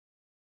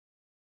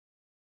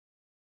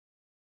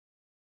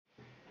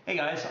Hey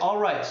guys,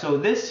 alright, so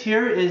this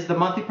here is the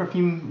monthly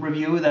perfume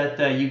review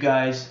that you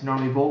guys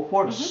normally vote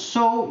for.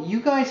 So you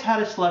guys had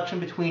a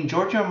selection between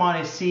Giorgio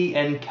Armani C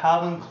and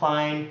Calvin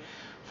Klein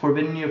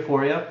Forbidden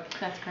Euphoria.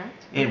 That's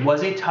correct. It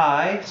was a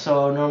tie,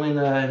 so normally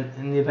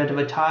in the event of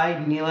a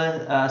tie,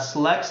 Neela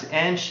selects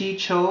and she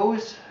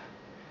chose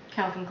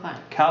Calvin Klein.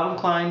 Calvin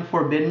Klein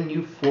Forbidden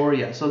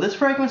Euphoria. So this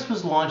fragrance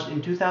was launched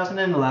in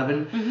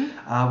 2011.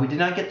 We did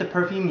not get the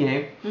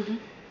perfumier.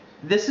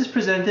 This is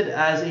presented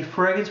as a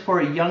fragrance for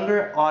a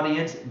younger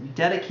audience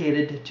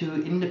dedicated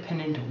to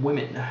independent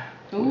women.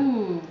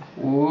 Ooh.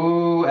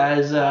 Ooh,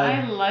 as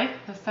I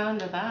like the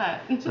sound of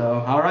that.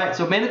 So, alright,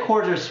 so main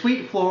accords are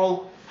sweet,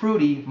 floral,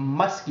 fruity,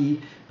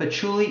 musky,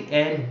 patchouli,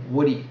 and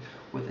woody,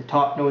 with the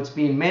top notes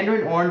being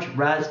mandarin orange,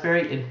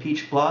 raspberry, and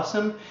peach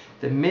blossom.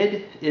 The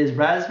mid is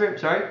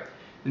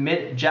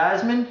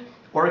jasmine,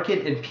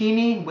 orchid, and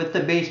peony, with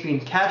the base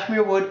being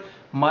cashmere wood,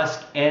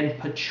 musk, and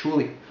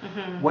patchouli.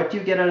 What do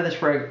you get out of this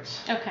fragrance?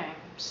 Okay,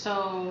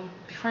 so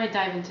before I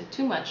dive into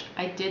too much,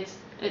 as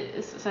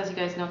you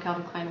guys know,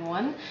 Calvin Klein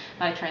won,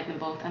 but I tried them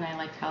both and I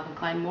liked Calvin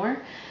Klein more.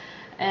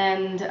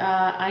 And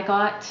I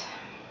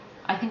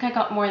think I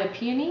got more of the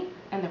peony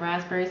and the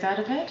raspberries out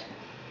of it.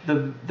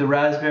 The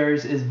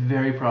raspberries is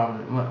very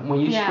prominent.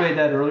 When you sprayed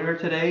that earlier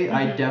today,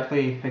 I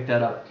definitely picked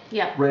that up.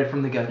 Yeah. Right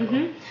from the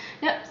get-go.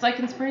 Yep, so I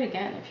can spray it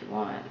again if you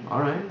want.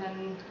 Alright. And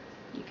then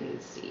you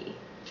can see.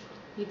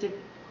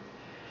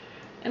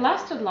 It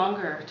lasted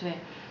longer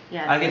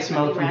I can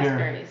smell it from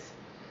raspberries. Here.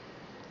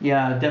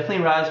 Yeah,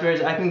 definitely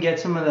raspberries. I can get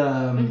some of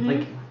the,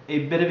 like,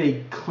 a bit of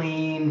a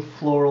clean,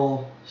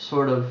 floral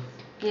sort of.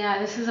 Yeah,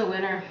 this is a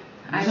winner.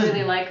 I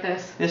really like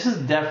this. This is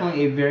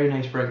definitely a very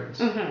nice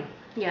fragrance.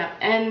 Yeah,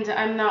 and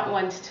I'm not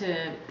one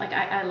to, like,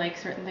 I like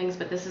certain things,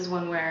 but this is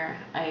one where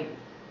I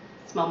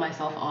smell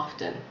myself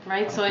often,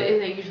 right? Okay. So I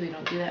usually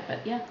don't do that, but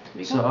yeah, here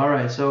we go. So,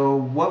 alright, so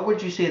what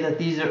would you say that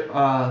these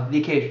are, the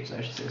occasions, I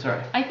should say,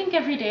 sorry. I think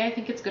every day, I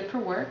think it's good for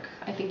work.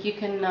 I think you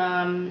can,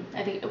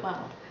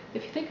 well,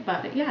 if you think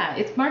about it, yeah,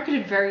 it's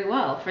marketed very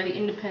well for the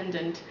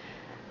independent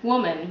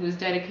woman who's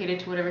dedicated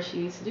to whatever she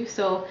needs to do.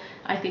 So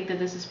I think that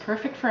this is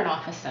perfect for an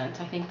office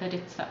scent. I think that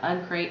it's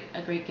a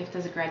great gift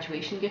as a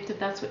graduation gift if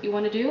that's what you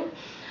want to do.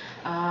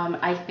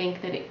 I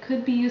think that it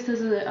could be used as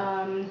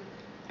a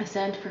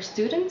scent for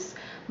students,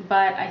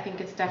 but I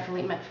think it's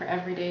definitely meant for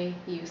everyday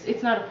use.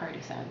 It's not a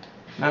party scent.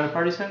 Not a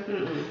party scent?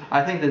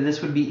 I think that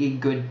this would be a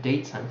good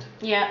date scent.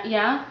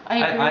 Yeah, I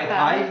agree with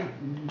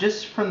that.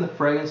 Just from the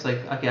fragrance,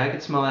 like, okay, I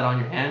could smell that on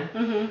your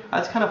hand.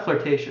 That's kind of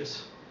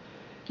flirtatious.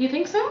 You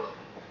think so?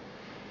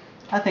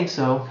 I think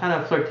so. Kind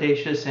of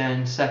flirtatious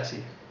and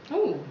sexy.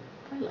 Oh,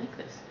 I like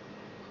this.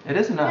 It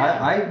isn't.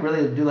 Yeah. I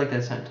really do like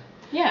that scent.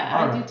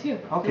 Yeah, I do too.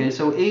 Okay,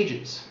 so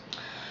ages.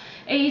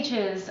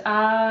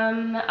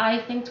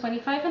 I think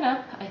 25 and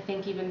up. I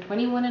think even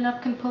 21 and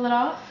up can pull it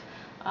off.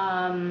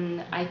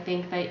 I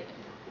think that,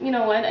 you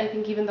know what, I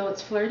think even though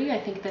it's flirty, I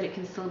think that it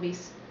can still be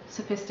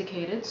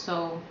sophisticated.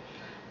 So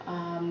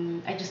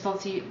I just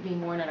don't see it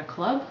being worn at a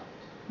club,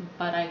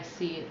 but I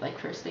see it like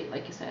first date,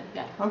 like you said.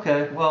 Yeah.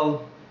 Okay,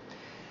 well,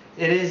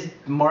 it is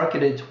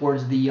marketed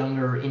towards the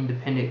younger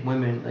independent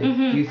women. Like,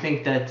 do you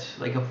think that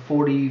like a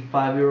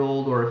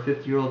 45-year-old or a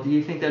 50-year-old, do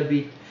you think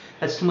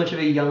that's too much of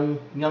a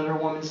younger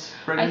woman's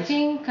fragrance?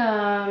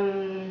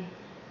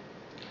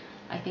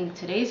 I think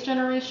today's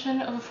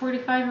generation of a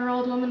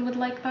 45-year-old woman would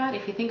like that.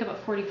 If you think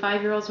about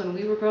 45-year-olds when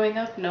we were growing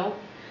up, no,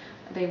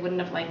 they wouldn't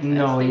have liked this.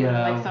 They would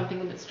have liked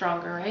something a bit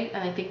stronger, right?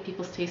 And I think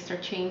people's tastes are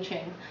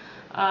changing.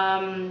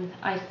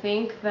 I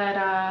think that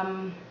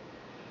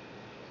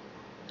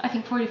I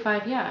think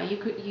 45, yeah,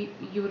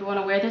 you would want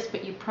to wear this,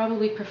 but you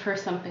probably prefer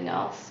something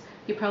else.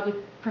 You probably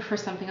prefer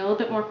something a little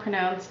bit more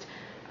pronounced.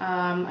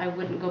 I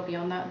wouldn't go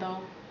beyond that though.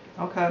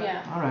 Okay.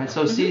 Yeah. All right.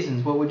 So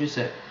seasons, what would you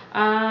say?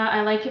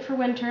 I like it for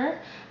winter.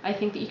 I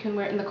think that you can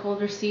wear it in the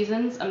colder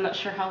seasons. I'm not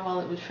sure how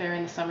well it would fare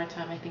in the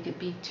summertime. I think it'd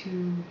be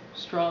too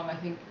strong. I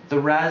think the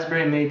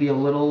raspberry may be a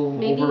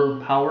little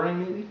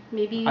overpowering,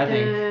 maybe.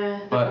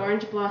 The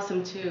orange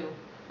blossom too.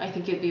 I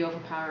think it'd be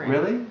overpowering.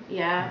 Really?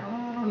 Yeah.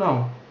 I don't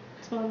know.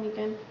 Smell me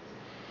again.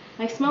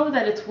 I smell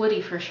that it's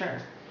woody for sure.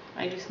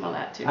 I do smell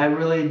that too. I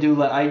really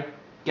do. I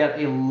get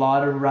a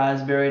lot of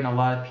raspberry and a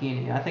lot of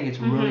peony. I think it's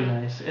really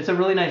nice. It's a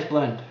really nice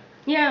blend.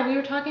 Yeah, we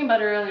were talking about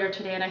it earlier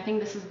today, and I think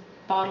this is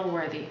bottle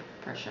worthy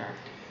for sure.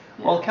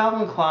 Yeah. Well,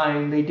 Calvin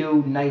Klein, they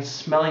do nice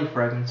smelling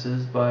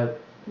fragrances,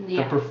 but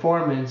the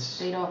performance,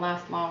 they don't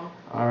last long.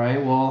 All right.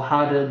 Well,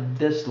 how did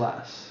this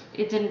last?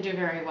 It didn't do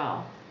very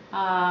well.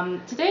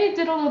 Today it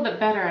did a little bit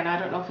better, and I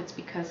don't know if it's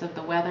because of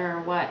the weather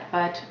or what,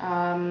 but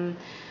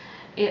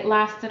it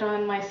lasted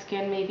on my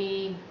skin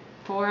maybe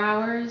 4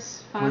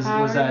 hours, 5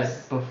 hours. Was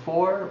that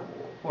before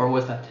or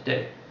was that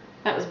today?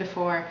 That was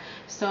before.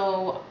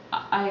 So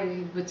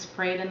I would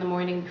spray it in the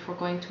morning before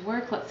going to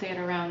work, let's say at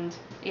around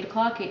 8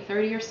 o'clock,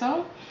 8:30 or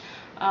so.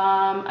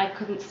 I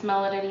couldn't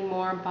smell it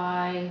anymore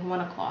by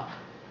 1 o'clock.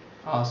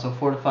 Oh, so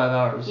 4 to 5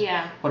 hours.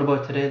 Yeah. What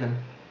about today then?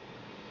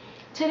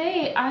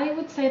 Today, I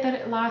would say that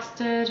it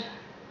lasted,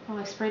 well,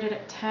 I sprayed it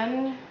at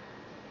 10,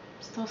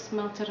 still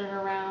smelt it at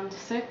around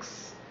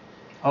 6.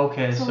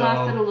 Okay, So it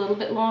lasted a little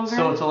bit longer.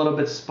 So it's a little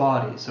bit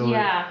spotty. So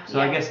yeah. So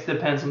I guess it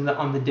depends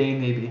on the day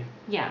maybe.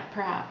 Yeah,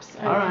 perhaps.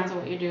 It All depends right. on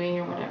what you're doing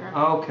or whatever.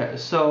 Okay,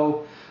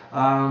 so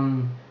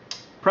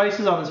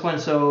prices on this one.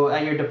 So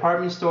at your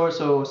department store,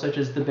 so such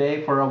as the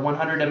Bay, for a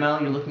 100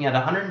 ml, you're looking at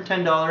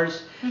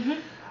 $110.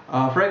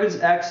 Fragrance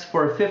X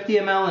for a 50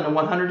 ml and a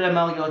 100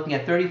 ml, you're looking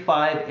at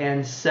 $35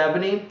 and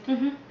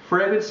 $70.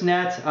 Fragrance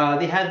Net,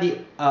 they had the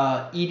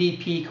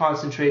EDP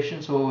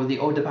concentration, so the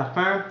Eau de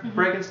Parfum.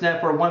 Fragrance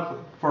Net for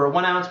a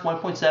 1 ounce,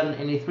 1.7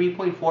 and a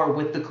 3.4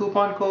 with the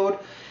coupon code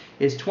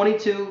is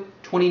 $22,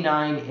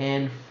 $29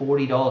 and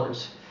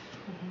 $40.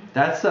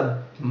 That's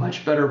a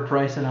much better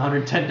price than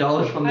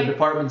 $110 from the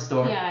department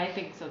store. Yeah, I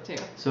think so too.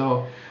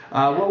 So,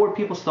 what were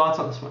people's thoughts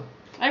on this one?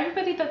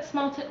 Everybody that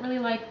smelt it really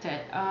liked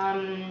it.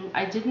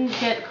 I didn't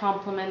get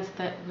compliments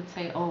that would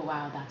say, oh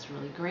wow, that's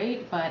really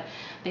great, but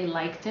they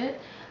liked it.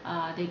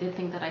 They did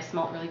think that I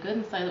smelled really good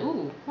and said,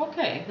 ooh,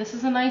 okay, this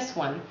is a nice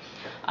one.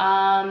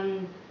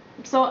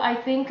 So I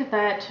think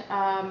that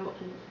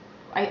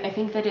I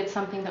think that it's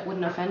something that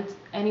wouldn't offend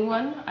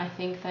anyone. I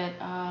think that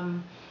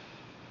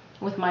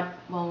with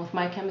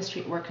my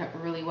chemistry it worked out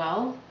really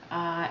well,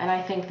 and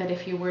I think that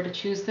if you were to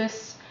choose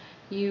this,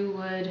 you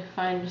would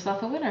find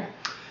yourself a winner.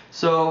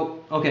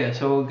 So, okay,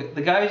 so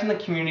the guys in the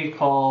community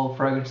call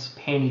fragrance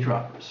panty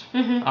droppers.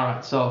 All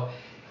right, so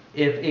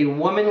if a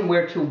woman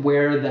were to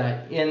wear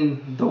that,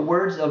 in the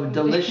words of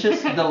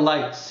Delicious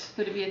Delights,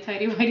 would it be a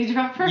tidy whitey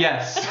dropper?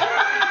 Yes.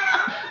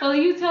 Well,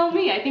 you tell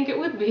me. I think it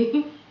would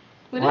be.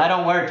 Well, I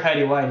don't wear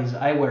tidy whities.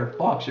 I wear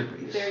boxer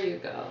briefs. There you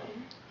go.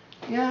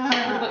 Yeah.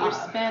 What about your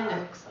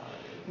spandex?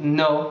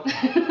 No.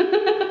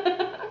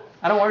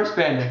 I don't wear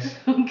spandex.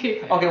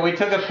 Okay. Okay, we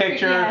took a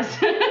picture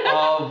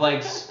of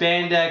like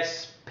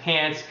spandex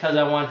pants because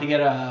I wanted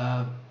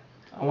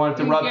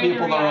to rub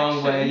people the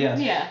wrong way. Yes.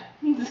 Yeah.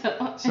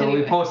 So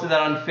anyway. We posted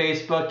that on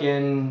Facebook,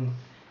 and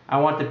I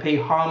want to pay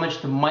homage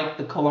to Mike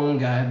the Cologne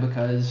guy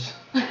because.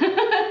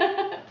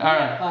 All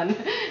right. Fun.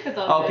 It's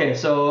all okay, good.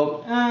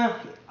 So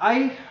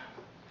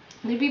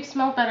Maybe you've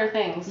smelled better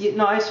things.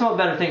 No, I smelled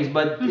better things,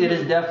 but it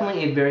is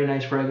definitely a very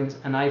nice fragrance,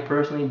 and I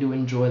personally do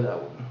enjoy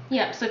that one.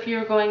 Yeah. So if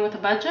you're going with a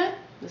budget,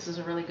 this is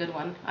a really good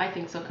one. I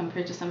think so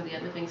compared to some of the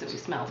other things that we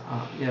smelled.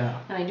 Yeah.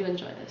 And I do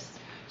enjoy this.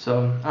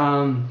 So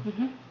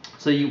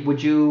so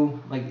would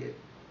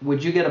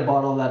you get a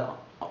bottle of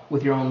that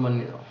with your own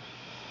money though?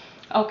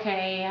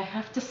 Okay, I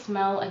have to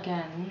smell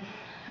again.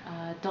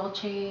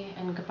 Dolce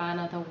and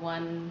Gabbana, the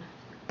one,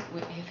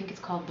 I think it's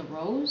called the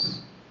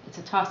Rose. It's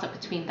a toss up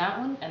between that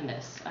one and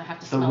this. I have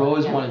to smell it. The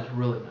Rose one is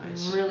really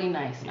nice. Really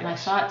nice. Yes. And I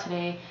saw it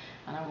today,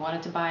 and I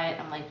wanted to buy it.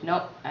 I'm like,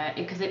 nope,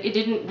 because they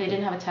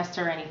didn't have a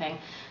tester or anything.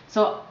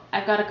 So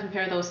I've got to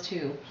compare those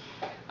two,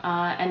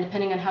 and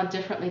depending on how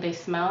differently they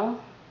smell,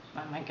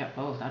 I might get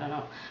both. I don't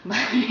know. But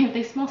if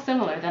they smell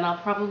similar, then I'll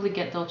probably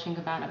get Dolce &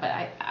 Gabbana. But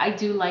I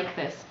do like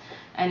this,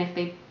 and if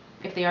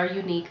they are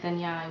unique, then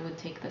yeah, I would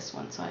take this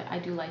one. So I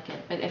do like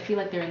it. But I feel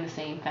like they're in the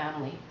same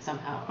family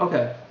somehow.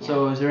 Okay. Yeah.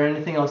 So is there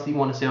anything else that you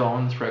want to say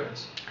on this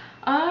fragrance?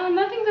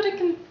 Nothing that I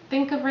can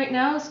think of right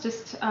now. It's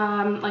just,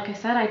 like I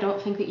said, I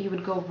don't think that you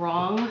would go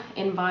wrong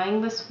in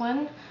buying this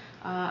one.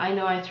 I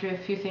know I threw a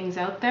few things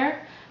out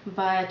there,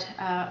 but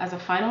as a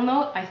final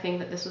note, I think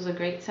that this was a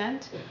great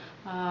scent.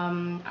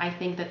 I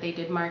think that they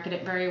did market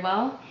it very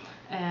well,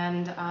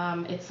 and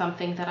it's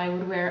something that I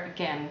would wear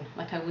again.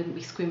 Like, I wouldn't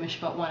be squeamish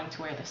about wanting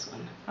to wear this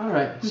one. All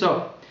right.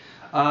 So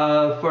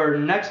for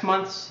next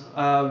month's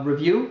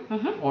review,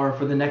 or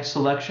for the next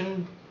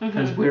selection,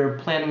 because we're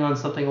planning on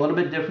something a little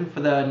bit different for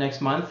the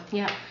next month.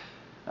 Yeah.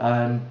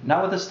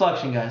 Not with the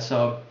selection, guys.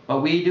 So, but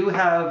we do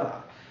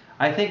have.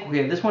 I think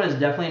this one is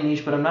definitely a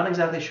niche, but I'm not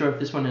exactly sure if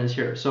this one is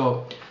here.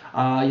 So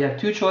you have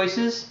two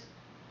choices.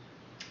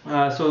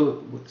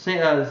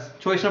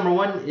 Choice number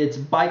one, it's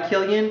by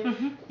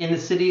Killian, In the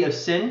City of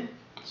Sin.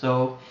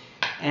 So,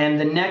 and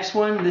the next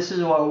one, this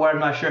is where I'm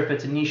not sure if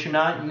it's a niche or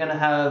not.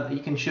 You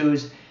can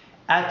choose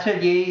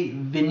Atelier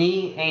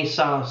Vinny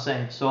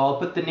Insensé. So I'll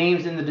put the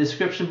names in the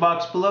description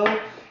box below.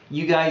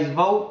 You guys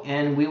vote,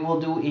 and we will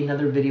do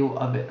another video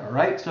of it. All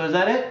right. So is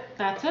that it?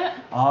 That's it.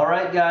 All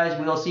right, guys.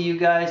 We'll see you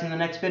guys in the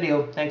next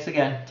video. Thanks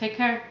again. Take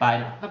care. Bye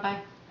now.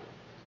 Bye-bye.